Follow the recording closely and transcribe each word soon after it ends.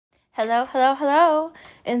Hello, hello, hello,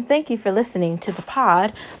 and thank you for listening to the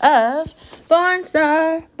pod of Born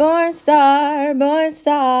Star, Born Star, Born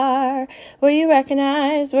Star, where you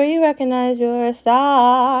recognize you're a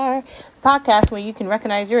star. Podcast where you can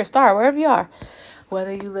recognize you're a star wherever you are,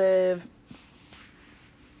 whether you live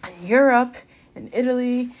in Europe, in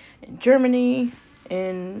Italy, in Germany,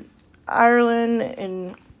 in Ireland,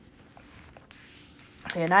 in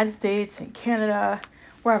the United States, in Canada,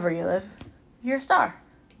 wherever you live, you're a star.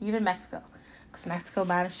 Even Mexico, because Mexico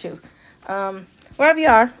matters too. Wherever you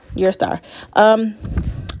are, you're a star.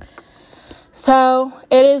 So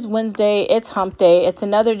it is Wednesday. It's Hump Day. It's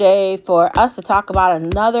another day for us to talk about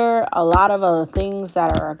a lot of other things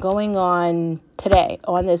that are going on today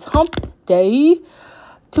on this Hump Day.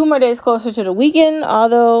 2 more days closer to the weekend,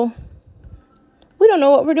 although we don't know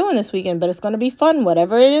what we're doing this weekend, but it's going to be fun,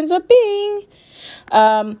 whatever it ends up being.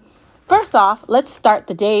 First off, let's start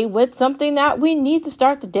the day with something that we need to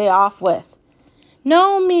start the day off with.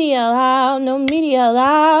 No media allowed, no media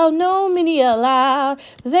allowed, no media allowed,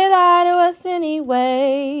 'cause they lie to us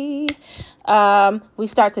anyway. We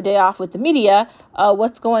start the day off with the media.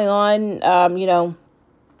 What's going on,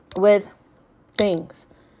 with things.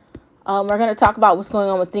 We're going to talk about what's going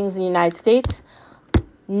on with things in the United States.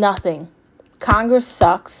 Nothing. Congress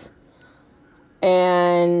sucks.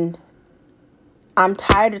 And I'm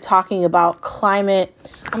tired of talking about climate.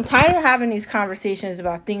 I'm tired of having these conversations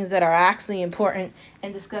about things that are actually important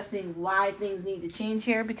and discussing why things need to change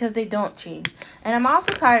here, because they don't change. And I'm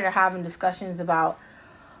also tired of having discussions about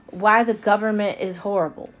why the government is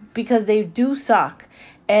horrible, because they do suck.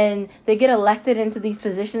 And they get elected into these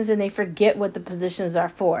positions and they forget what the positions are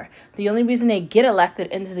for. The only reason they get elected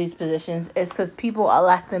into these positions is because people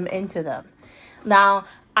elect them into them. Now,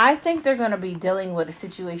 I think they're going to be dealing with a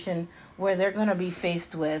situation where they're going to be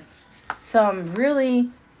faced with some really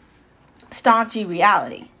staunchy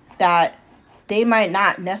reality that they might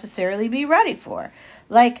not necessarily be ready for.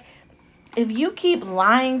 Like, if you keep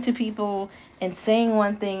lying to people and saying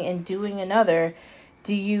one thing and doing another,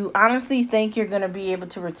 do you honestly think you're going to be able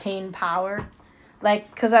to retain power?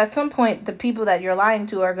 Like, because at some point, the people that you're lying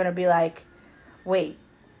to are going to be like, wait,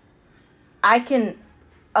 I can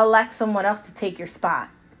elect someone else to take your spot.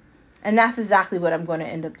 And that's exactly what I'm going to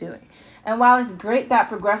end up doing. And while it's great that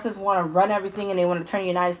progressives want to run everything and they want to turn the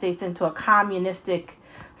United States into a communistic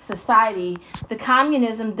society, the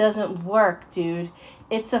communism doesn't work, dude.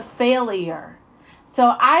 It's a failure. So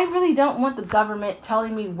I really don't want the government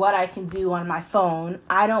telling me what I can do on my phone.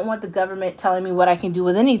 I don't want the government telling me what I can do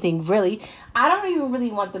with anything, really. I don't even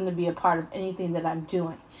really want them to be a part of anything that I'm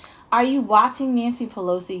doing. Are you watching Nancy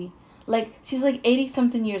Pelosi? Like, she's like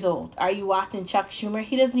 80-something years old. Are you watching Chuck Schumer?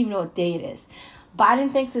 He doesn't even know what day it is.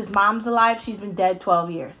 Biden thinks his mom's alive. She's been dead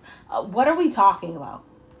 12 years. What are we talking about?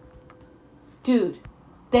 Dude,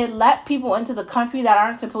 they let people into the country that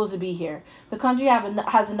aren't supposed to be here. The country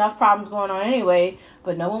has enough problems going on anyway,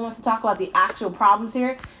 but no one wants to talk about the actual problems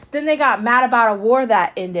here. Then they got mad about a war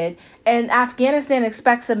that ended, and Afghanistan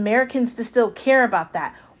expects Americans to still care about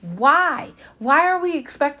that. Why? Why are we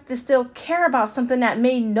expected to still care about something that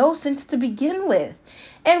made no sense to begin with?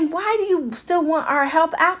 And why do you still want our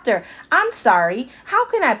help after? I'm sorry. How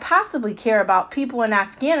can I possibly care about people in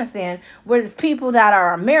Afghanistan where there's people that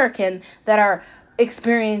are American that are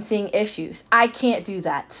experiencing issues? I can't do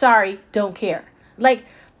that. Sorry, don't care. Like,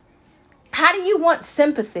 how do you want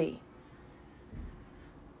sympathy?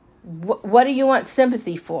 What do you want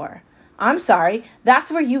sympathy for? I'm sorry. That's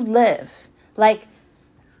where you live. Like,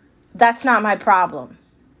 that's not my problem.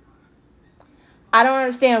 I don't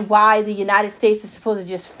understand why the United States is supposed to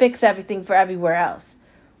just fix everything for everywhere else.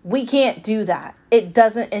 We can't do that. It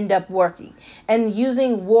doesn't end up working. And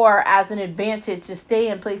using war as an advantage to stay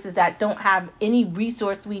in places that don't have any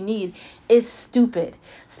resource we need is stupid.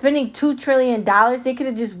 Spending $2 trillion, they could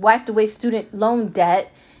have just wiped away student loan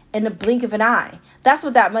debt in the blink of an eye. That's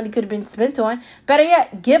what that money could have been spent on. Better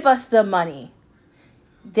yet, give us the money.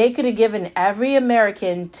 They could have given every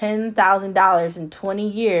American $10,000 in 20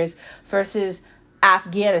 years versus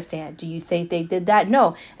Afghanistan. Do you think they did that?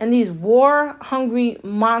 No. And these war-hungry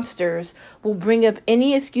monsters will bring up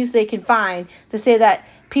any excuse they can find to say that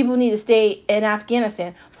people need to stay in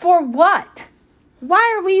Afghanistan. For what?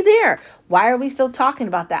 Why are we there? Why are we still talking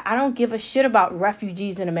about that? I don't give a shit about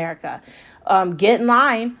refugees in America. Get in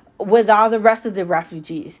line with all the rest of the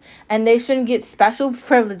refugees. And they shouldn't get special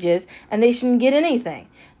privileges, and they shouldn't get anything.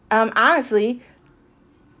 Honestly,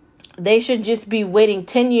 they should just be waiting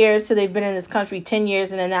 10 years so they've been in this country 10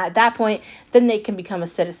 years, and then at that point, then they can become a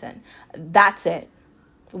citizen. That's it.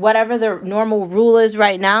 Whatever the normal rule is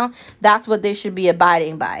right now, that's what they should be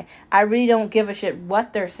abiding by. I really don't give a shit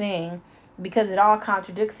what they're saying. because it all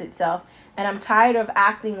contradicts itself. And I'm tired of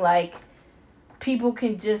acting like people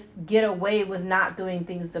can just get away with not doing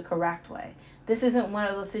things the correct way. This isn't one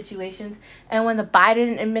of those situations. And when the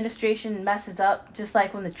Biden administration messes up, just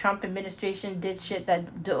like when the Trump administration did shit that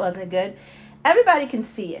wasn't good, everybody can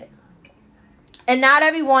see it. And not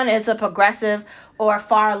everyone is a progressive or a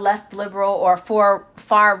far left liberal or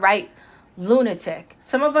far right lunatic.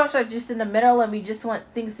 Some of us are just in the middle and we just want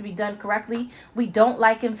things to be done correctly. We don't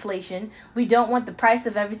like inflation. We don't want the price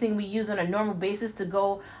of everything we use on a normal basis to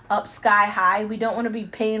go up sky high. We don't want to be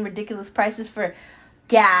paying ridiculous prices for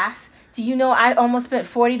gas. Do you know I almost spent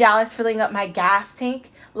 $40 filling up my gas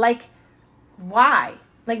tank? Like, why?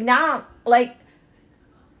 Like, now, like,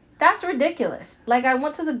 that's ridiculous. Like, I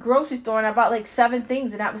went to the grocery store and I bought like 7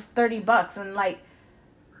 things and that was $30. And like,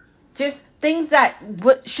 just things that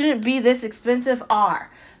shouldn't be this expensive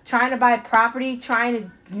are. Trying to buy property, trying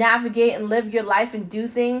to navigate and live your life and do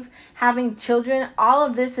things, having children, all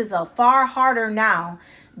of this is a far harder now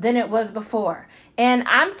than it was before. And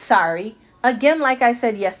I'm sorry, again, like I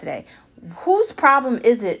said yesterday, whose problem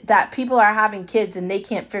is it that people are having kids and they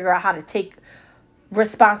can't figure out how to take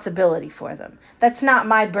responsibility for them? That's not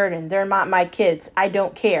my burden. They're not my kids. I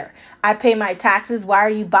don't care. I pay my taxes. Why are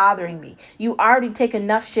you bothering me? You already take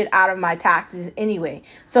enough shit out of my taxes anyway.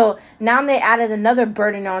 So now they added another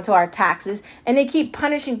burden onto our taxes, and they keep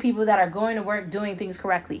punishing people that are going to work doing things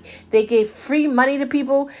correctly. They gave free money to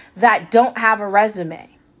people that don't have a resume.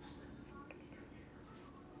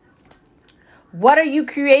 What are you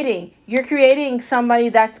creating? You're creating somebody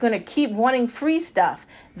that's going to keep wanting free stuff.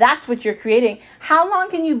 That's what you're creating. How long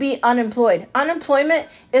can you be unemployed? Unemployment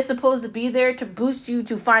is supposed to be there to boost you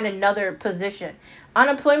to find another position.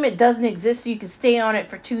 Unemployment doesn't exist so you can stay on it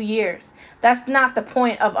for 2 years. That's not the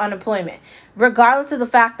point of unemployment. Regardless of the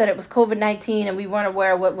fact that it was COVID-19 and we weren't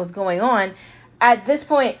aware of what was going on, at this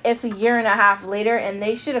point, it's a year and a half later, and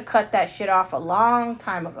they should have cut that shit off a long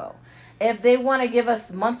time ago. If they want to give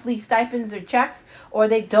us monthly stipends or checks, or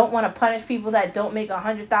they don't want to punish people that don't make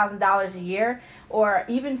 $100,000 a year, or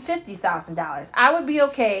even $50,000, I would be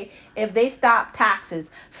okay if they stop taxes,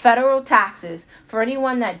 federal taxes, for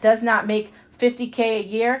anyone that does not make $50K a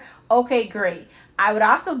year. Okay, great. I would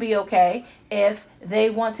also be okay if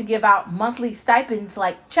they want to give out monthly stipends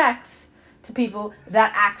like checks to people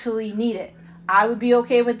that actually need it. I would be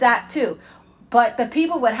okay with that too. But the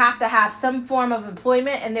people would have to have some form of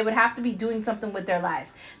employment, and they would have to be doing something with their lives.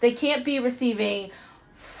 They can't be receiving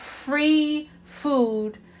free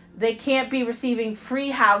food, they can't be receiving free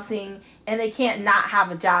housing, and they can't not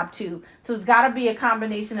have a job too. So it's got to be a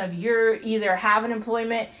combination of you're either having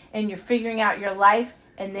employment and you're figuring out your life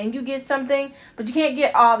and then you get something, but you can't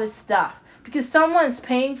get all this stuff because someone's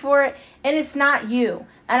paying for it and it's not you.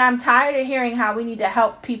 And I'm tired of hearing how we need to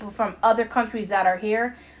help people from other countries that are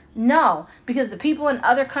here. No, because the people in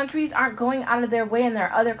other countries aren't going out of their way in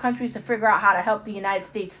their other countries to figure out how to help the United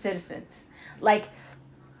States citizens. Like,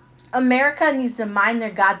 America needs to mind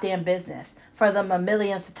their goddamn business for the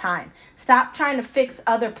millionth time. Stop trying to fix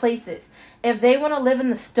other places. If they want to live in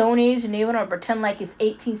the Stone Age and they want to pretend like it's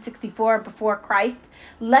 1864 before Christ,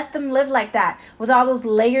 let them live like that with all those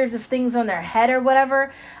layers of things on their head or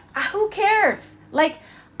whatever. Who cares? Like,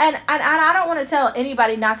 and I don't want to tell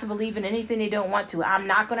anybody not to believe in anything they don't want to. I'm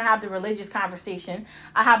not going to have the religious conversation.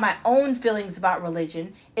 I have my own feelings about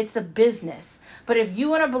religion. It's a business. But if you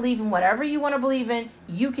want to believe in whatever you want to believe in,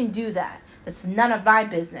 you can do that. That's none of my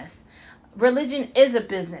business. Religion is a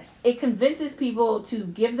business. It convinces people to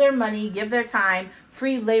give their money, give their time,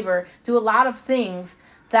 free labor, do a lot of things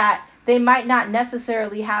that they might not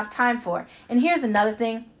necessarily have time for. And here's another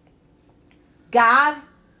thing. God,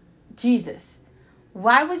 Jesus,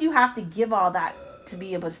 why would you have to give all that to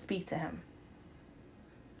be able to speak to him?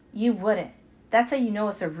 You wouldn't. That's how you know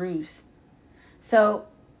it's a ruse. So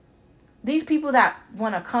these people that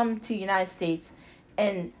want to come to the United States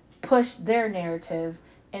and push their narrative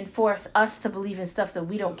and force us to believe in stuff that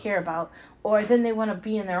we don't care about, or then they want to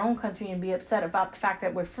be in their own country and be upset about the fact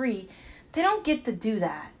that we're free, they don't get to do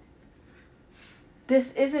that. This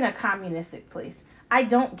isn't a communistic place. I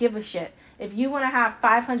don't give a shit. If you want to have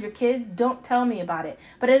 500 kids, don't tell me about it.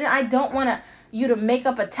 But I don't want you to make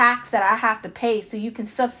up a tax that I have to pay so you can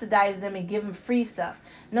subsidize them and give them free stuff.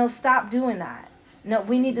 No, stop doing that. No,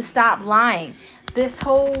 we need to stop lying. This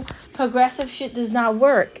whole progressive shit does not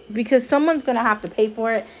work because someone's going to have to pay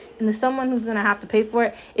for it. And the someone who's going to have to pay for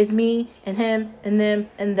it is me and him and them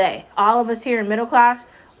and they. All of us here in middle class,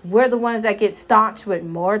 we're the ones that get staunched with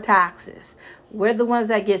more taxes. We're the ones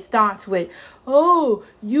that get staunched with, oh,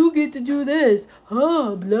 you get to do this.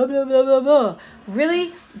 Oh, blah, blah, blah, blah, blah.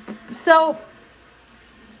 Really? So,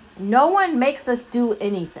 no one makes us do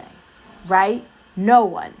anything. right? No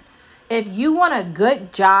one. If you want a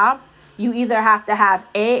good job, you either have to have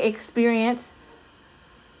A, experience,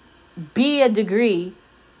 B, a degree,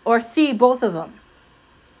 or C, both of them.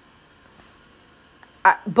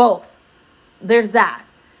 Both. There's that.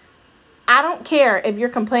 I don't care if you're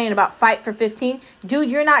complaining about fight for 15. Dude,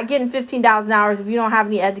 you're not getting $15 an hour if you don't have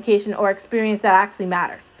any education or experience that actually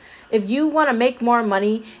matters. If you want to make more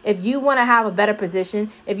money, if you want to have a better position,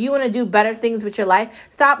 if you want to do better things with your life,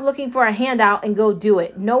 stop looking for a handout and go do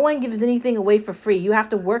it. No one gives anything away for free. You have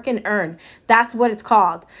to work and earn. That's what it's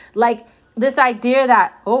called. Like this idea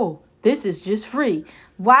that, oh, this is just free.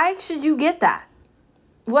 Why should you get that?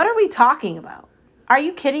 What are we talking about? Are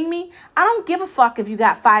you kidding me? I don't give a fuck if you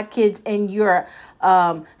got 5 kids and you're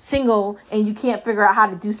single and you can't figure out how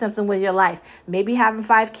to do something with your life. Maybe having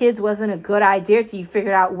 5 kids wasn't a good idea till you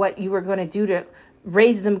figured out what you were going to do to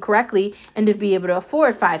raise them correctly and to be able to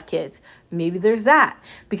afford 5 kids. Maybe there's that.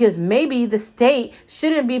 Because maybe the state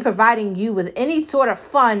shouldn't be providing you with any sort of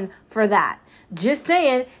fund for that. Just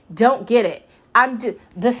saying, don't get it.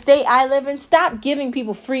 The state I live in, stop giving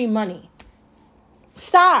people free money.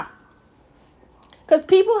 Stop. Because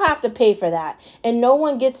people have to pay for that. And no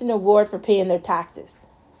one gets an award for paying their taxes.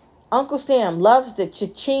 Uncle Sam loves to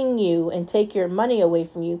cha-ching you and take your money away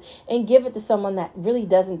from you and give it to someone that really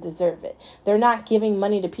doesn't deserve it. They're not giving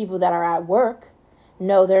money to people that are at work.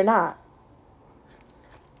 No, they're not.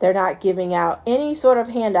 They're not giving out any sort of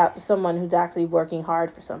handout to someone who's actually working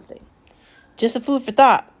hard for something. Just a food for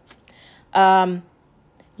thought.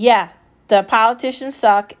 Yeah. The politicians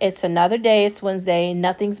suck. It's another day. It's Wednesday.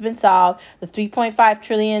 Nothing's been solved. The $3.5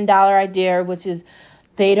 trillion idea, which is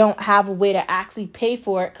they don't have a way to actually pay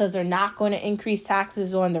for it because they're not going to increase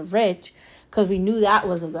taxes on the rich because we knew that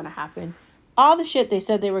wasn't going to happen. All the shit they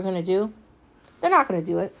said they were going to do, they're not going to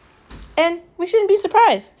do it. And we shouldn't be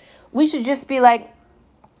surprised. We should just be like,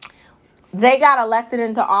 they got elected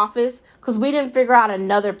into office because we didn't figure out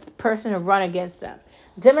another person to run against them.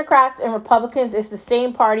 Democrats and Republicans, it's the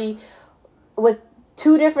same party with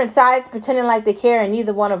 2 different sides pretending like they care, and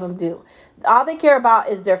neither one of them do. All they care about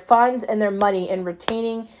is their funds and their money and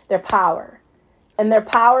retaining their power. And their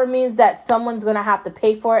power means that someone's going to have to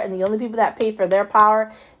pay for it, and the only people that pay for their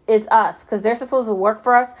power is us, because they're supposed to work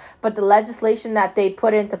for us, but the legislation that they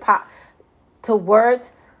put into to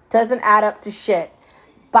words doesn't add up to shit.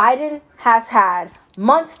 Biden has had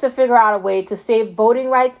months to figure out a way to save voting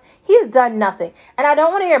rights. He has done nothing. And I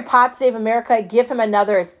don't want to hear Pod Save America give him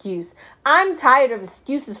another excuse. I'm tired of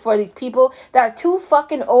excuses for these people that are too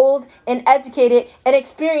fucking old and educated and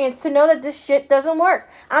experienced to know that this shit doesn't work.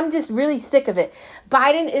 I'm just really sick of it.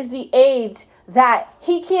 Biden is the age that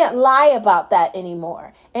he can't lie about that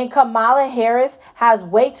anymore. And Kamala Harris has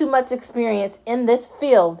way too much experience in this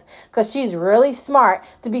field because she's really smart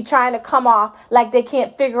to be trying to come off like they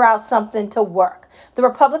can't figure out something to work. The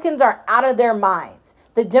Republicans are out of their minds.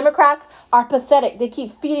 The Democrats are pathetic. They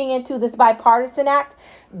keep feeding into this bipartisan act.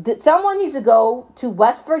 Someone needs to go to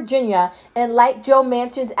West Virginia and light Joe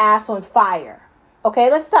Manchin's ass on fire.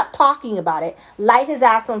 Okay, let's stop talking about it. Light his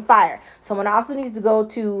ass on fire. Someone also needs to go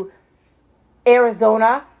to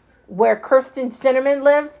Arizona, where Kirsten Sinema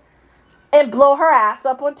lives, and blow her ass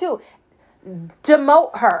up on too.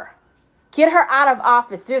 Demote her. Get her out of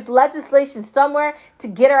office. There's legislation somewhere to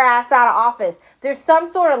get her ass out of office. There's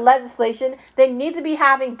some sort of legislation. They need to be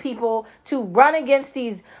having people to run against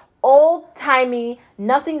these old-timey,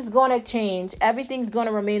 nothing's going to change, everything's going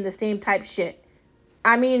to remain the same type shit.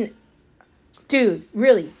 I mean, dude,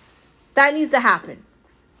 really. That needs to happen.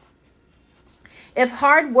 If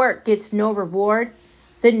hard work gets no reward,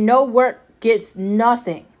 then no work gets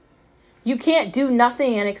nothing. You can't do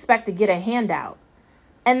nothing and expect to get a handout.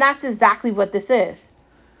 And that's exactly what this is.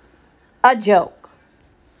 A joke.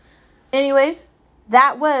 Anyways,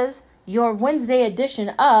 that was your Wednesday edition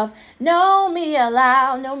of No Media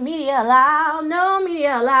Allowed, No Media Allowed, No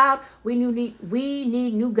Media Allowed. We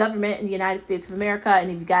need new government in the United States of America.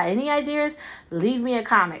 And if you got any ideas, leave me a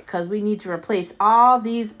comment, because we need to replace all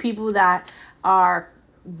these people that are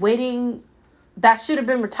waiting, that should have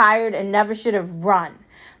been retired and never should have run.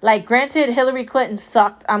 Like, granted, Hillary Clinton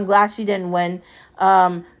sucked. I'm glad she didn't win.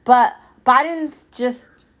 But Biden's just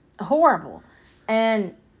horrible.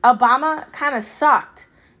 And Obama kind of sucked.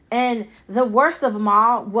 And the worst of them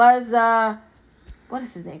all was, what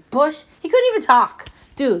is his name? Bush. He couldn't even talk.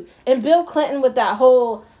 Dude. And Bill Clinton with that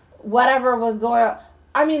whole whatever was going on.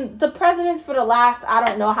 I mean, the presidents for the last, I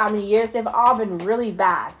don't know how many years, they've all been really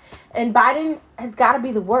bad. And Biden has got to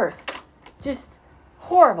be the worst. Just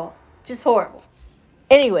horrible. Just horrible.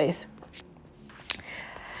 Anyways,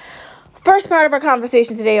 first part of our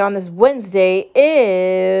conversation today on this Wednesday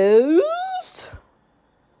is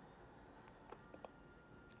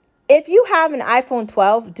If you have an iPhone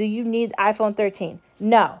 12, do you need iPhone 13?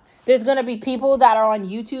 No. There's going to be people that are on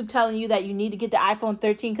YouTube telling you that you need to get the iPhone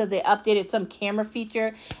 13 because they updated some camera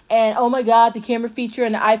feature. And oh my God, the camera feature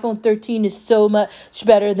in the iPhone 13 is so much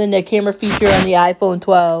better than the camera feature on the iPhone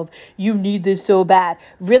 12. You need this so bad.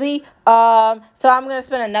 Really? So I'm going to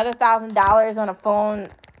spend another $1,000 on a phone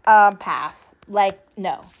pass. Like,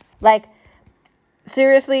 no. Like,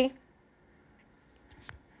 seriously?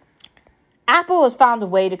 Apple has found a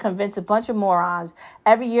way to convince a bunch of morons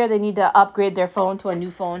every year they need to upgrade their phone to a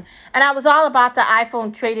new phone. And I was all about the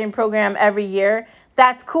iPhone trade-in program every year.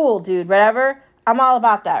 That's cool, dude. Whatever. I'm all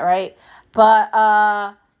about that, right?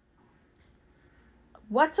 But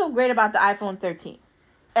what's so great about the iPhone 13?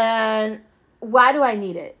 And why do I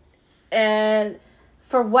need it? And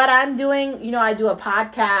for what I'm doing, I do a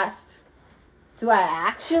podcast. Do I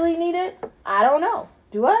actually need it? I don't know.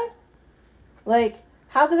 Do I? Like,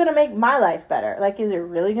 how's it going to make my life better? Like, is it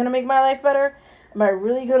really going to make my life better? Am I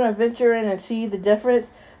really going to venture in and see the difference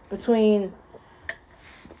between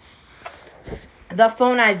the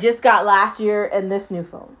phone I just got last year and this new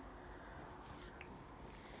phone?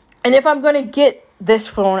 And if I'm going to get this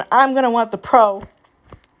phone, I'm going to want the Pro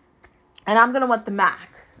and I'm going to want the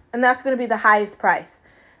Max. And that's going to be the highest price.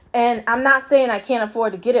 And I'm not saying I can't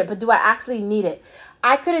afford to get it, but do I actually need it?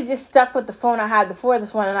 I could have just stuck with the phone I had before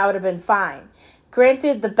this one and I would have been fine.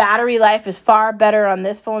 Granted, the battery life is far better on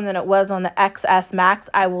this phone than it was on the XS Max.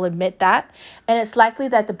 I will admit that. And it's likely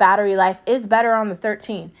that the battery life is better on the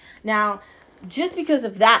 13. Now, just because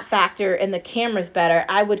of that factor and the camera's better,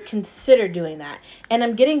 I would consider doing that. And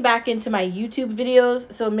I'm getting back into my YouTube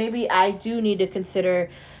videos, so maybe I do need to consider,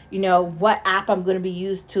 what app I'm going to be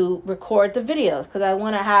used to record the videos, because I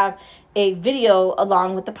want to have a video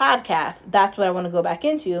along with the podcast. That's what I want to go back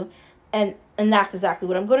into, and that's exactly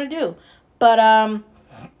what I'm going to do. But I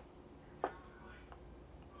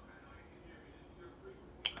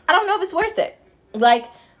don't know if it's worth it. Like,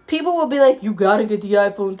 people will be like, you gotta get the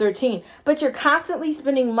iPhone 13, but you're constantly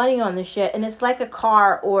spending money on this shit, and it's like a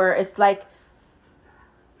car, or it's like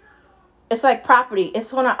property. It's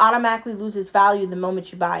going to automatically lose its value the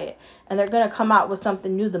moment you buy it. And they're going to come out with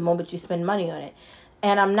something new the moment you spend money on it.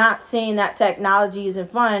 And I'm not saying that technology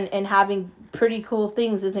isn't fun and having pretty cool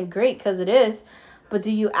things isn't great, because it is. But do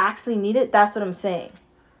you actually need it? That's what I'm saying.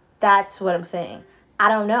 That's what I'm saying. I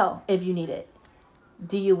don't know if you need it.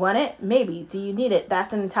 Do you want it? Maybe. Do you need it?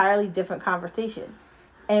 That's an entirely different conversation.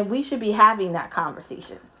 And we should be having that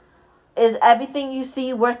conversation. Is everything you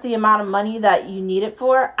see worth the amount of money that you need it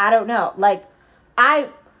for? I don't know. Like, I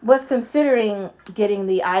was considering getting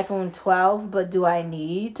the iPhone 12, but do I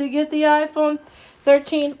need to get the iPhone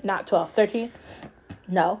 13? Not 12, 13?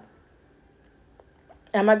 No.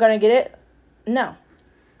 Am I going to get it? No.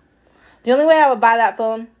 The only way I would buy that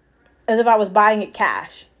phone is if I was buying it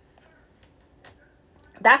cash.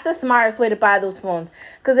 That's the smartest way to buy those phones.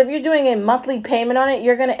 Because if you're doing a monthly payment on it,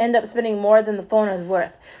 you're going to end up spending more than the phone is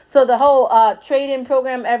worth. So the whole trade-in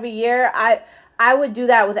program every year, I would do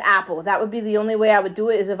that with Apple. That would be the only way I would do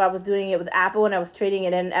it, is if I was doing it with Apple and I was trading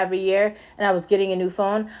it in every year and I was getting a new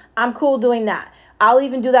phone. I'm cool doing that. I'll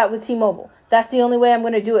even do that with T-Mobile. That's the only way I'm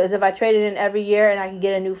going to do it, is if I trade it in every year and I can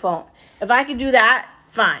get a new phone. If I could do that,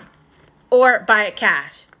 fine. Or buy it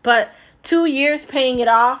cash. But 2 years paying it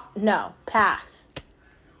off, no, pass.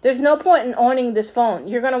 There's no point in owning this phone.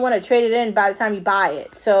 You're going to want to trade it in by the time you buy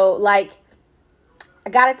it. So, like, I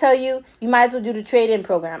got to tell you, you might as well do the trade-in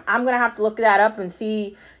program. I'm going to have to look that up and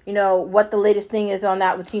see, what the latest thing is on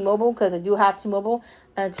that with T-Mobile, because I do have T-Mobile,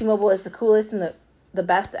 and T-Mobile is the coolest and the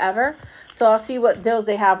best ever. So I'll see what deals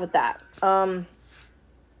they have with that.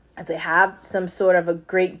 If they have some sort of a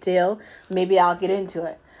great deal, maybe I'll get into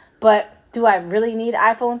it. But do I really need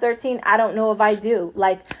iPhone 13? I don't know if I do.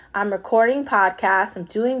 Like, I'm recording podcasts, I'm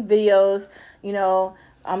doing videos,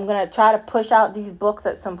 I'm going to try to push out these books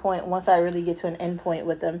at some point once I really get to an end point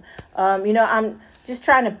with them. I'm just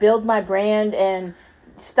trying to build my brand and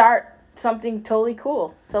start something totally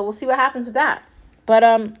cool. So we'll see what happens with that. But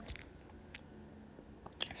I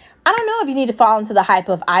don't know if you need to fall into the hype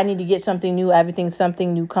of I need to get something new,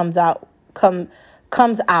 something new comes out,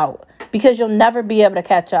 because you'll never be able to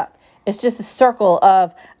catch up. It's just a circle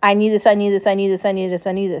of I need this, I need this, I need this, I need this,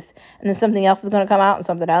 I need this. And then something else is going to come out, and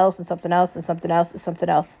something else, and something else, and something else, and something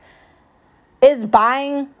else. Is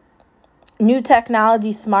buying new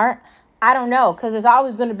technology smart? I don't know, because there's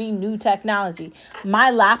always going to be new technology. My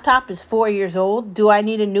laptop is 4 years old. Do I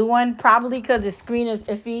need a new one? Probably, because the screen is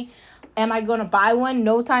iffy. Am I going to buy one?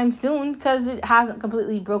 No time soon, because it hasn't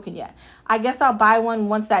completely broken yet. I guess I'll buy one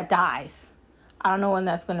once that dies. I don't know when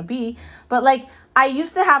that's going to be. But like, I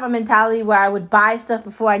used to have a mentality where I would buy stuff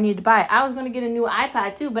before I needed to buy it. I was going to get a new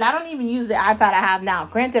iPad too, but I don't even use the iPad I have now.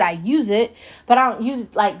 Granted, I use it, but I don't use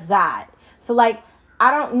it like that. So like, I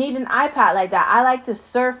don't need an iPad like that. I like to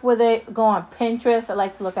surf with it, go on Pinterest. I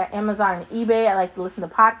like to look at Amazon and eBay. I like to listen to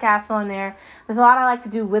podcasts on there. There's a lot I like to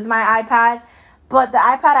do with my iPad. But the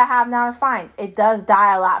iPad I have now is fine. It does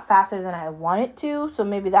die a lot faster than I want it to, so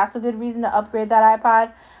maybe that's a good reason to upgrade that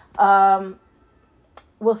iPad.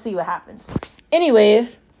 We'll see what happens.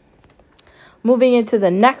 Anyways, moving into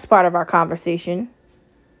the next part of our conversation.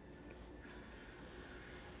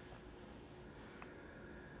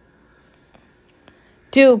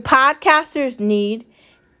 Do podcasters need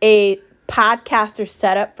a podcaster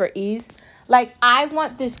setup for ease? Like, I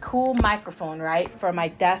want this cool microphone, right, for my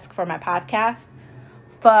desk for my podcast,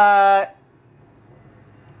 but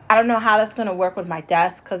I don't know how that's going to work with my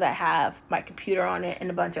desk because I have my computer on it and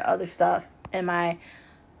a bunch of other stuff in my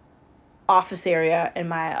office area in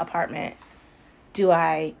my apartment. Do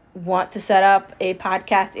I want to set up a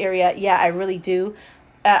podcast area? Yeah, I really do.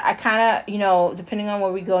 I kind of, depending on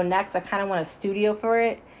where we go next, I kind of want a studio for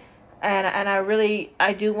it. And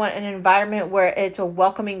I do want an environment where it's a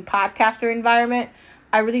welcoming podcaster environment.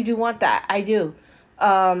 I really do want that. I do.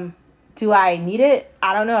 Do I need it?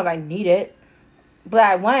 I don't know if I need it, but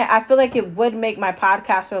I want it. I feel like it would make my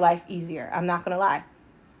podcaster life easier. I'm not going to lie.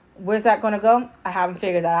 Where's that going to go? I haven't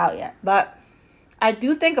figured that out yet. But I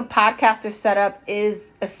do think a podcaster setup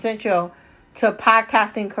is essential to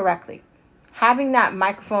podcasting correctly. Having that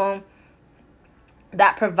microphone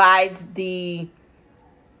that provides the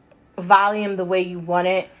volume the way you want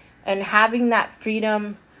it, and having that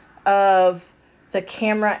freedom of the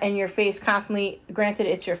camera in your face constantly. Granted,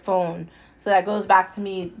 it's your phone, so that goes back to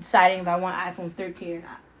me deciding if I want iPhone 13 or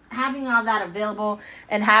not. Having all that available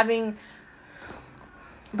and having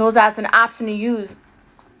those as an option to use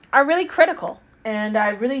are really critical, and I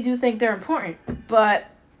really do think they're important. But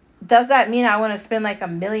does that mean I want to spend like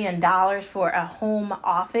 $1 million for a home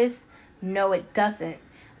office? No, it doesn't.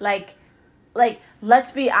 Like,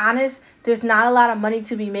 let's be honest, there's not a lot of money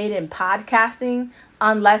to be made in podcasting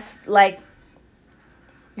unless like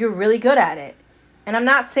you're really good at it. And I'm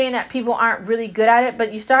not saying that people aren't really good at it,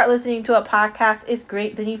 but you start listening to a podcast, it's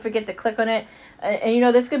great, then you forget to click on it.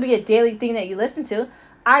 And this could be a daily thing that you listen to.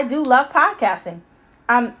 I do love podcasting.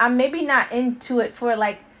 I'm maybe not into it for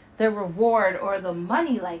like the reward or the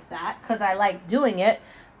money like that, because I like doing it,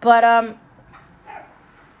 but I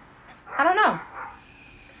don't know.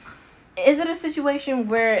 Is it a situation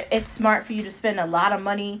where it's smart for you to spend a lot of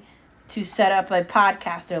money to set up a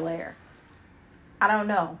podcaster layer? I don't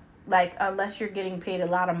know. Like, unless you're getting paid a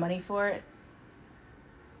lot of money for it,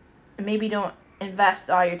 maybe don't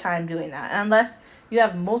invest all your time doing that. Unless you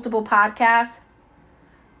have multiple podcasts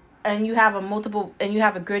and you have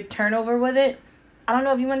a good turnover with it, I don't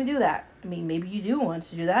know if you want to do that. I mean, maybe you do want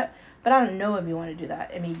to do that, but I don't know if you want to do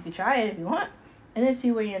that. I mean, you can try it if you want, and then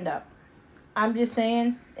see where you end up. I'm just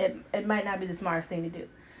saying it might not be the smartest thing to do.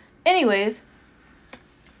 Anyways,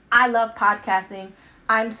 I love podcasting.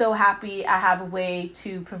 I'm so happy I have a way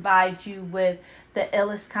to provide you with the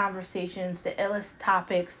illest conversations, the illest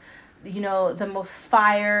topics, the most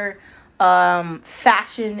fire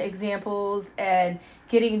fashion examples, and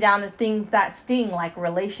getting down to things that sting, like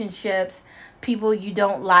relationships, people you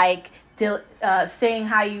don't like, saying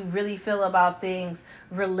how you really feel about things,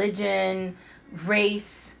 religion, race,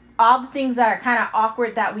 all the things that are kind of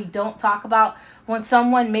awkward that we don't talk about. When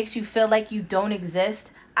someone makes you feel like you don't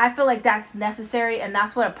exist, I feel like that's necessary, and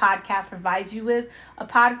that's what a podcast provides you with. A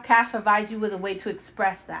podcast provides you with a way to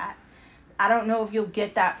express that. I don't know if you'll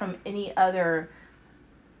get that from any other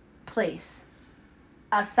place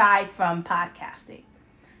aside from podcasting.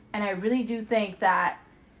 And I really do think that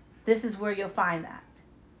this is where you'll find that.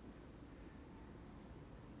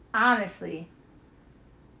 Honestly,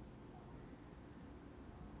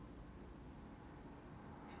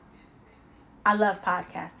 I love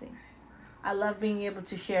podcasting. I love being able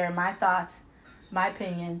to share my thoughts, my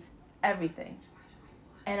opinions, everything.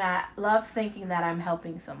 And I love thinking that I'm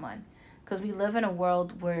helping someone, because we live in a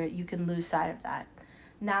world where you can lose sight of that.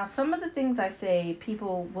 Now, some of the things I say,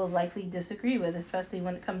 people will likely disagree with, especially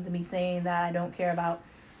when it comes to me saying that I don't care about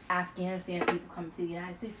Afghanistan people coming to the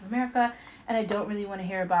United States of America, and I don't really want to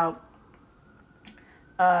hear about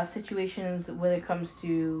situations when it comes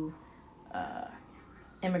to uh,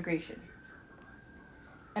 immigration.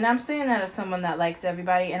 And I'm saying that as someone that likes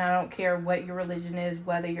everybody, and I don't care what your religion is,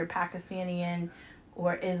 whether you're Pakistani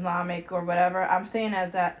or Islamic or whatever. I'm saying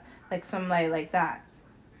as that, like somebody like that.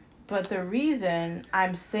 But the reason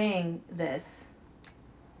I'm saying this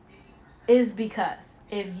is because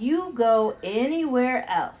If you go anywhere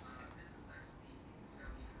else,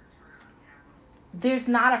 there's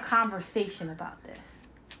not a conversation about this.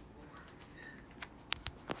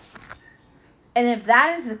 And if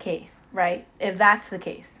that is the case, right? If that's the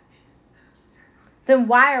case, then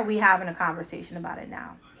why are we having a conversation about it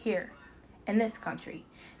now, here, in this country?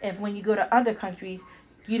 If when you go to other countries,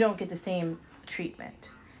 you don't get the same treatment.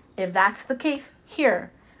 If that's the case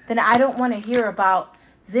here, then I don't want to hear about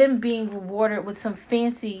them being rewarded with some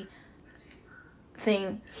fancy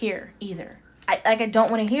thing here either. I don't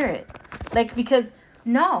want to hear it. Like, because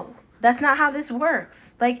no, that's not how this works.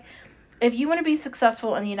 Like, if you want to be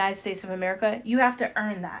successful in the United States of America, you have to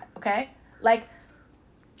earn that, okay? Like,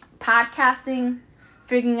 podcasting,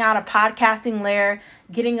 figuring out a podcasting layer,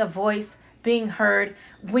 getting a voice, being heard.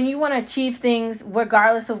 When you want to achieve things,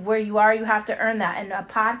 regardless of where you are, you have to earn that. And a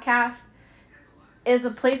podcast is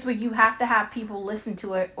a place where you have to have people listen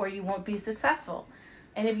to it or you won't be successful.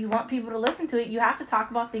 And if you want people to listen to it, you have to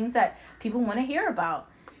talk about things that people want to hear about.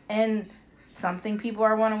 And something people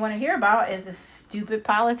are want to hear about is the stupid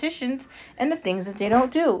politicians and the things that they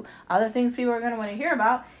don't do. Other things people are going to want to hear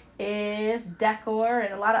about is decor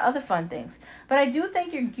and a lot of other fun things. But I do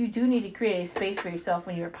think you do need to create a space for yourself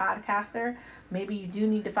when you're a podcaster. Maybe you do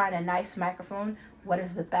need to find a nice microphone. What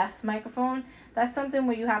is the best microphone? That's something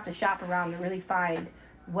where you have to shop around to really find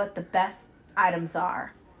what the best items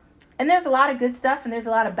are. And there's a lot of good stuff and there's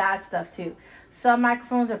a lot of bad stuff too. Some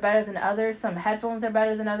microphones are better than others. Some headphones are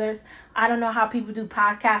better than others. I don't know how people do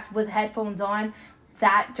podcasts with headphones on.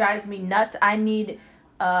 That drives me nuts. I need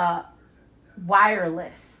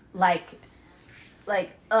wireless. Like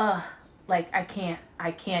I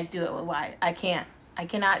can't do it with wire. I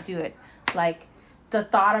cannot do it. Like, the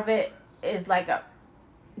thought of it is like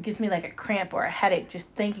gives me like a cramp or a headache just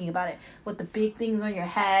thinking about it, with the big things on your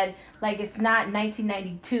head. Like, it's not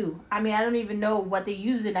 1992. I mean, I don't even know what they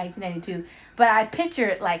used in 1992, but I picture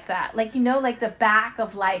it like that. Like, like the back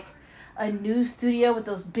of like a news studio with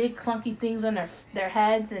those big clunky things on their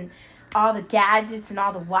heads and all the gadgets and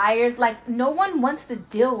all the wires. Like, no one wants to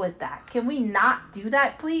deal with that. Can we not do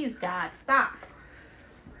that, please? God, stop.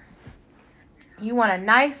 You want a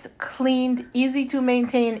nice, cleaned, easy to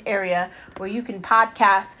maintain area where you can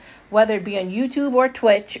podcast, whether it be on YouTube or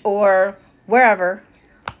Twitch or wherever,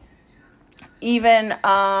 even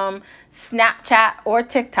Snapchat or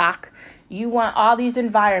TikTok. You want all these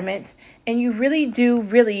environments, and you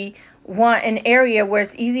really want an area where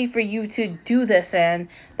it's easy for you to do this in,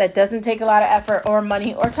 that doesn't take a lot of effort or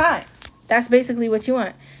money or time. That's basically what you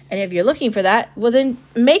want. And if you're looking for that, well, then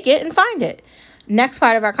make it and find it. Next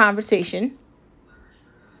part of our conversation: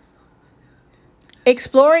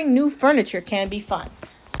 exploring new furniture can be fun.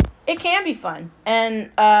 It can be fun.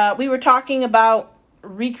 And we were talking about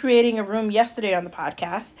recreating a room yesterday on the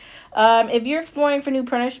podcast. If you're exploring for new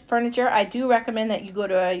furniture, I do recommend that you go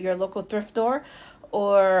to your local thrift store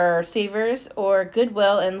or Savers or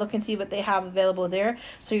Goodwill and look and see what they have available there,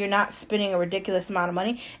 so you're not spending a ridiculous amount of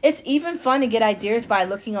money. It's even fun to get ideas by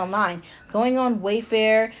looking online, going on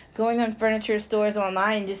Wayfair, going on furniture stores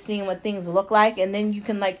online and just seeing what things look like, and then you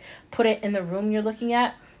can like put it in the room you're looking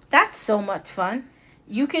at. That's so much fun.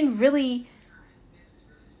 You can really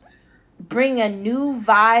bring a new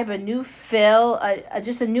vibe, a new feel,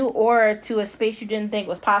 just a new aura to a space you didn't think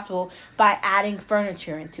was possible by adding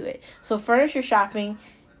furniture into it. So furniture shopping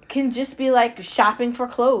can just be like shopping for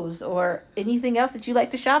clothes or anything else that you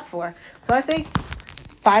like to shop for. So I say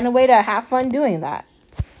find a way to have fun doing that.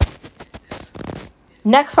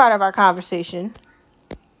 Next part of our conversation: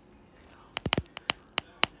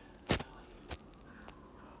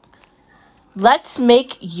 let's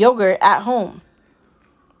make yogurt at home.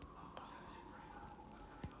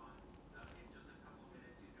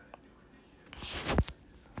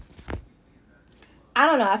 I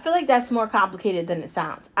don't know. I feel like that's more complicated than it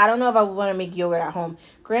sounds. I don't know if I would want to make yogurt at home.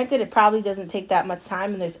 Granted, it probably doesn't take that much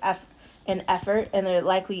time, and there's an effort, and there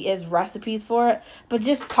likely is recipes for it. But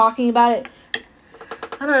just talking about it,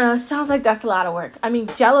 I don't know. It sounds like that's a lot of work. I mean,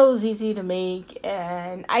 Jello is easy to make,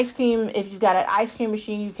 and ice cream. If you've got an ice cream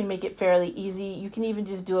machine, you can make it fairly easy. You can even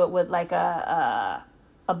just do it with like a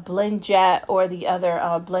blend jet or the other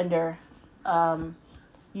blender.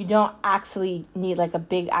 You don't actually need like a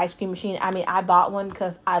big ice cream machine. I mean, I bought one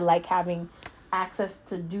because I like having access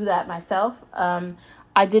to do that myself.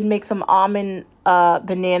 I did make some almond milk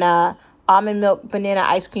banana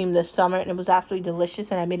ice cream this summer, and it was absolutely delicious,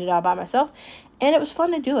 and I made it all by myself, and it was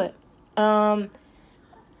fun to do it.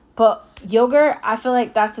 But yogurt, I feel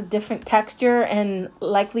like that's a different texture and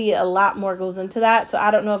likely a lot more goes into that. So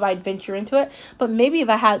I don't know if I'd venture into it. But maybe if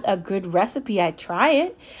I had a good recipe, I'd try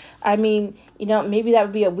it. I mean, maybe that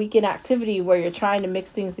would be a weekend activity where you're trying to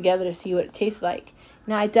mix things together to see what it tastes like.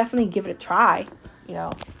 I definitely give it a try. You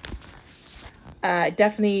know,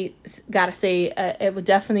 definitely gotta say it would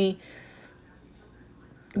definitely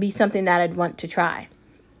be something that I'd want to try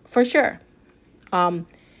for sure.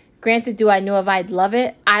 Granted, do I know if I'd love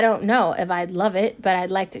it? I don't know if I'd love it, but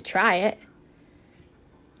I'd like to try it.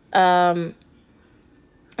 I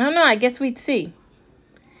don't know. I guess we'd see.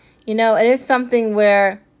 It is something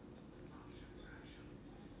where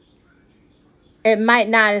it might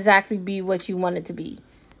not exactly be what you want it to be.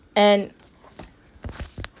 And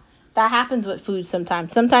that happens with food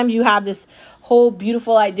sometimes. Sometimes you have this whole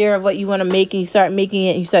beautiful idea of what you want to make, and you start making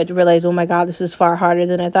it, and you start to realize, oh my God, this is far harder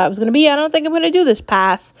than I thought it was going to be. I don't think I'm going to do this.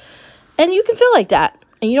 Pass. And you can feel like that.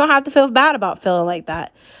 And you don't have to feel bad about feeling like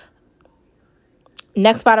that.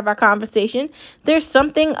 Next part of our conversation, there's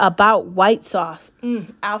something about white sauce.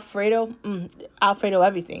 Alfredo, Alfredo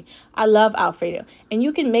everything. I love Alfredo. And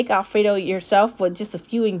you can make Alfredo yourself with just a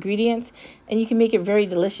few ingredients, and you can make it very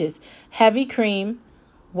delicious. Heavy cream,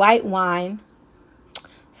 white wine,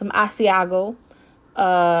 some Asiago,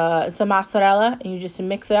 some mozzarella, and you just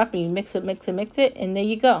mix it up, and you mix it, and there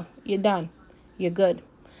you go. You're done. You're good.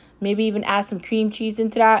 Maybe even add some cream cheese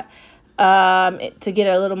into that to get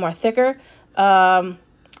it a little more thicker.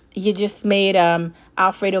 You just made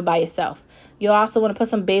Alfredo by yourself. You also want to put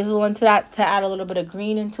some basil into that to add a little bit of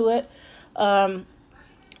green into it.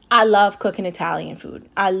 I love cooking Italian food.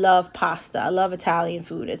 I love pasta. I love Italian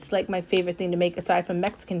food. It's like my favorite thing to make aside from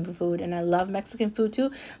Mexican food, and I love Mexican food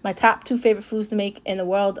too. My top two favorite foods to make in the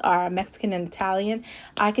world are Mexican and Italian.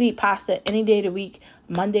 I could eat pasta any day of the week,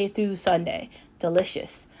 Monday through Sunday.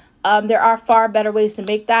 Delicious. There are far better ways to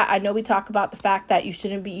make that. I know we talk about the fact that you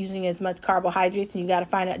shouldn't be using as much carbohydrates and you got to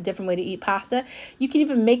find a different way to eat pasta. You can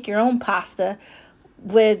even make your own pasta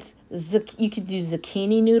with you could do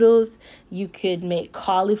zucchini noodles, you could make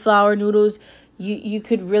cauliflower noodles, you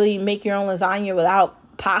could really make your own lasagna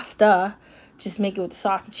without pasta, just make it with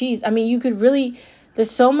sauce and cheese. I mean, you could really, there's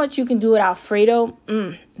so much you can do with Alfredo.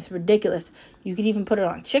 It's ridiculous. You could even put it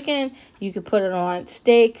on chicken, you could put it on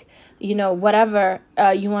steak, whatever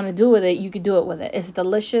you want to do with it, you could do it with it. It's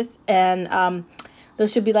delicious. And there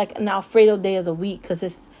should be like an Alfredo day of the week, because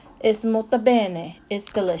it's molto bene. It's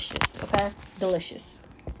delicious. Okay? Delicious.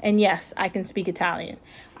 And yes, I can speak Italian.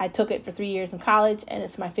 I took it for 3 years in college, and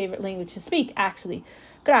it's my favorite language to speak, actually.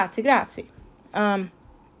 Grazie.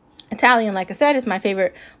 Italian, like I said, is my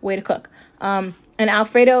favorite way to cook. And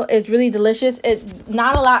Alfredo is really delicious.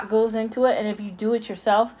 Not a lot goes into it, and if you do it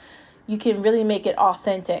yourself, you can really make it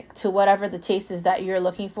authentic to whatever the taste is that you're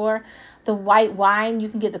looking for. The white wine, you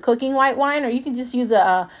can get the cooking white wine, or you can just use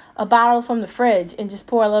a bottle from the fridge and just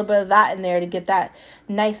pour a little bit of that in there to get that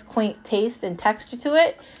nice quaint taste and texture to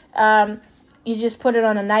it. You just put it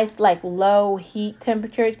on a nice like low heat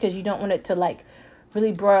temperature, because you don't want it to like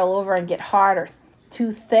really broil over and get hard or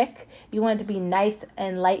too thick. You want it to be nice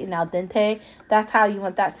and light and al dente. That's how you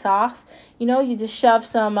want that sauce. You just shove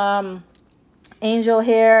some angel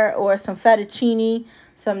hair or some fettuccine,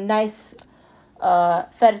 some nice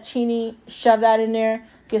fettuccine, shove that in there,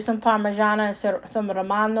 get some parmigiana and some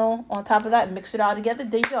romano on top of that, and mix it all together.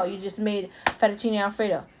 There you go. You just made fettuccine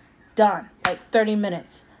Alfredo. Done. Like 30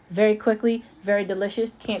 minutes. Very quickly, very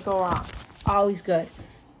delicious. Can't go wrong. Always good.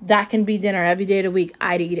 That can be dinner every day of the week.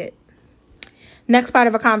 I'd eat it. Next part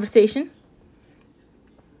of our conversation.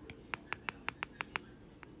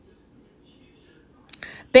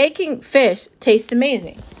 Baking fish tastes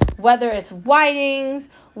amazing. Whether it's whitings,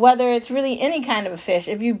 whether it's really any kind of a fish.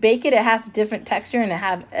 If you bake it, it has a different texture, and it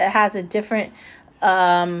has a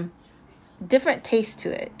um, different taste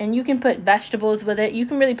to it. And you can put vegetables with it. You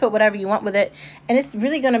can really put whatever you want with it, and it's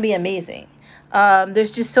really going to be amazing.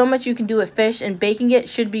 There's just so much you can do with fish, and baking it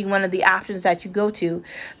should be one of the options that you go to,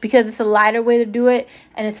 because it's a lighter way to do it,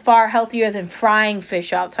 and it's far healthier than frying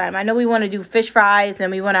fish all the time. I know we want to do fish fries,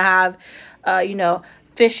 and we want to have,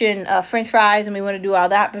 fish and French fries, and we want to do all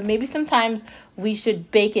that, but maybe sometimes we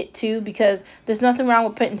should bake it too, because there's nothing wrong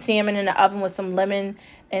with putting salmon in the oven with some lemon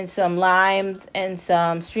and some limes and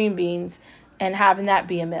some string beans and having that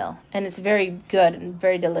be a meal. And it's very good and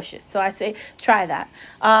very delicious. So I say try that.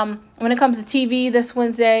 When it comes to TV this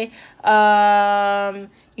Wednesday,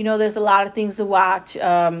 there's a lot of things to watch.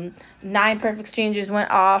 Nine Perfect Strangers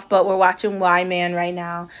went off, but we're watching Y Man right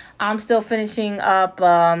now. I'm still finishing up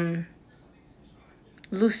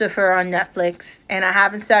Lucifer on Netflix, and I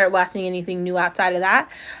haven't started watching anything new outside of that.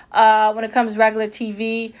 When it comes to regular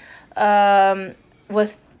TV,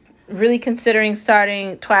 was really considering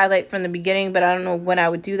starting Twilight from the beginning, but I don't know when I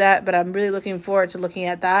would do that. But I'm really looking forward to looking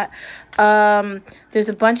at that. There's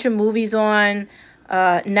a bunch of movies on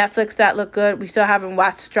Netflix that look good. We still haven't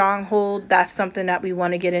watched Stronghold. That's something that we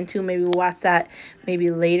want to get into. Maybe we'll watch that maybe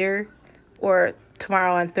later or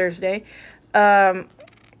tomorrow on Thursday. I'm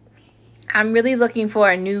really looking for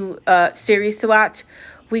a new series to watch.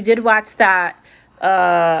 We did watch that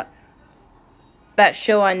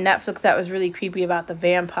show on Netflix that was really creepy about the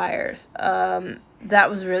vampires. That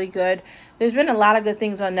was really good. There's been a lot of good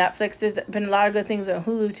things on Netflix. There's been a lot of good things on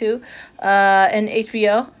Hulu too, and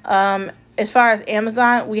HBO. As far as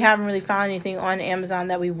Amazon, we haven't really found anything on Amazon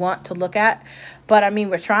that we want to look at. But I mean,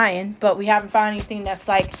 we're trying, but we haven't found anything that's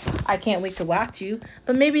like, I can't wait to watch you.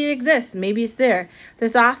 But maybe it exists. Maybe it's there.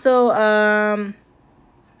 There's also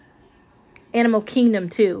Animal Kingdom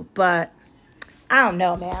too, but I don't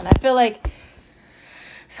know, man. I feel like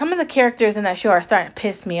some of the characters in that show are starting to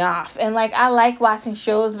piss me off. And, like, I like watching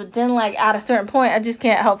shows, but then, like, at a certain point, I just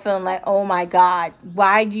can't help feeling like, oh, my God,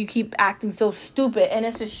 why do you keep acting so stupid? And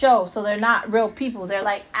it's a show, so they're not real people. They're,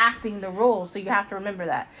 like, acting the role, so you have to remember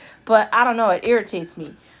that. But I don't know. It irritates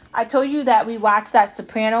me. I told you that we watched that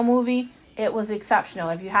Soprano movie. It was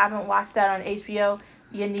exceptional. If you haven't watched that on HBO,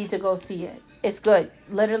 you need to go see it. It's good.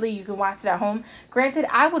 Literally, you can watch it at home. Granted,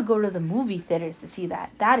 I would go to the movie theaters to see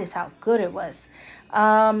that. That is how good it was.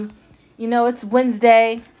 It's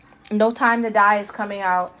Wednesday. No Time to Die is coming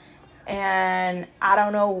out. And I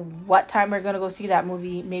don't know what time we're going to go see that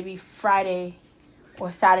movie. Maybe Friday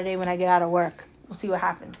or Saturday when I get out of work. We'll see what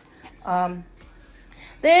happens.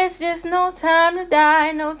 There's just no time to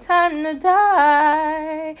die. No time to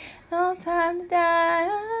die. No time to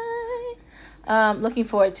die. Looking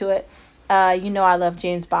forward to it. I love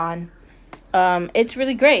James Bond. It's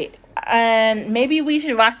really great. And maybe we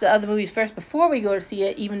should watch the other movies first before we go to see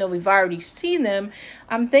it, even though we've already seen them.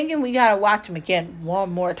 I'm thinking we gotta watch them again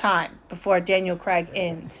one more time before Daniel Craig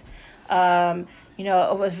ends. It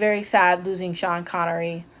was very sad losing Sean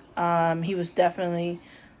Connery. He was definitely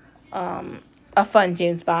a fun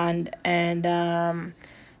James Bond, and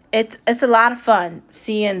it's a lot of fun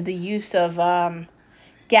seeing the use of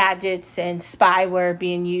gadgets and spyware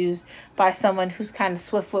being used by someone who's kind of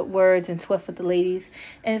swift with words and swift with the ladies,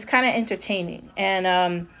 and it's kind of entertaining.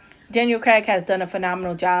 And Daniel Craig has done a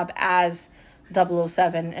phenomenal job as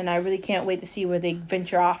 007, and I really can't wait to see where they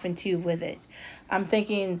venture off into with it. I'm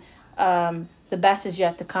thinking the best is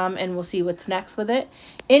yet to come, and we'll see what's next with it.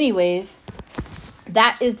 Anyways,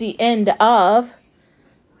 that is the end of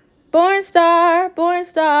Born Star, Born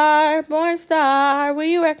Star, Born Star, will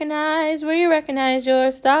you recognize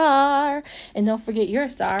your star? And don't forget your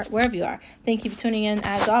star, wherever you are. Thank you for tuning in,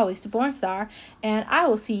 as always, to Born Star, and I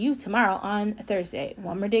will see you tomorrow on Thursday.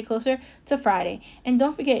 One more day closer to Friday. And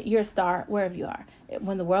don't forget your star, wherever you are.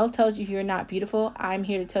 When the world tells you you're not beautiful, I'm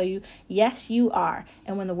here to tell you, yes, you are.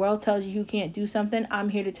 And when the world tells you you can't do something, I'm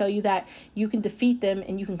here to tell you that you can defeat them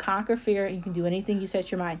and you can conquer fear and you can do anything you set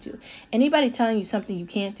your mind to. Anybody telling you something you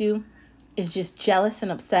can't do is just jealous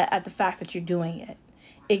and upset at the fact that you're doing it.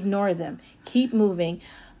 Ignore them. Keep moving.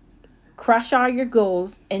 Crush all your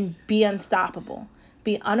goals and be unstoppable.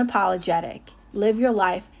 Be unapologetic. Live your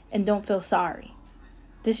life and don't feel sorry.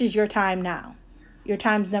 This is your time now. Your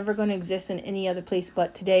time's never going to exist in any other place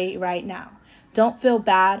but today, right now. Don't feel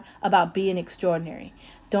bad about being extraordinary.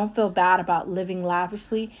 Don't feel bad about living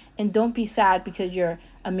lavishly, and don't be sad because you're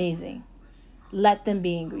amazing. Let them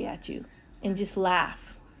be angry at you and just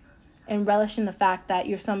laugh and relish in the fact that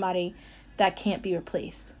you're somebody that can't be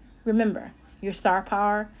replaced. Remember your star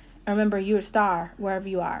power, and remember you're a star wherever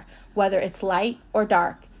you are. Whether it's light or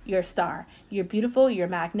dark, you're a star. You're beautiful, you're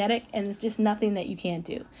magnetic, and there's just nothing that you can't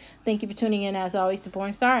do. Thank you for tuning in, as always, to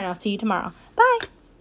Born Star, and I'll see you tomorrow. Bye!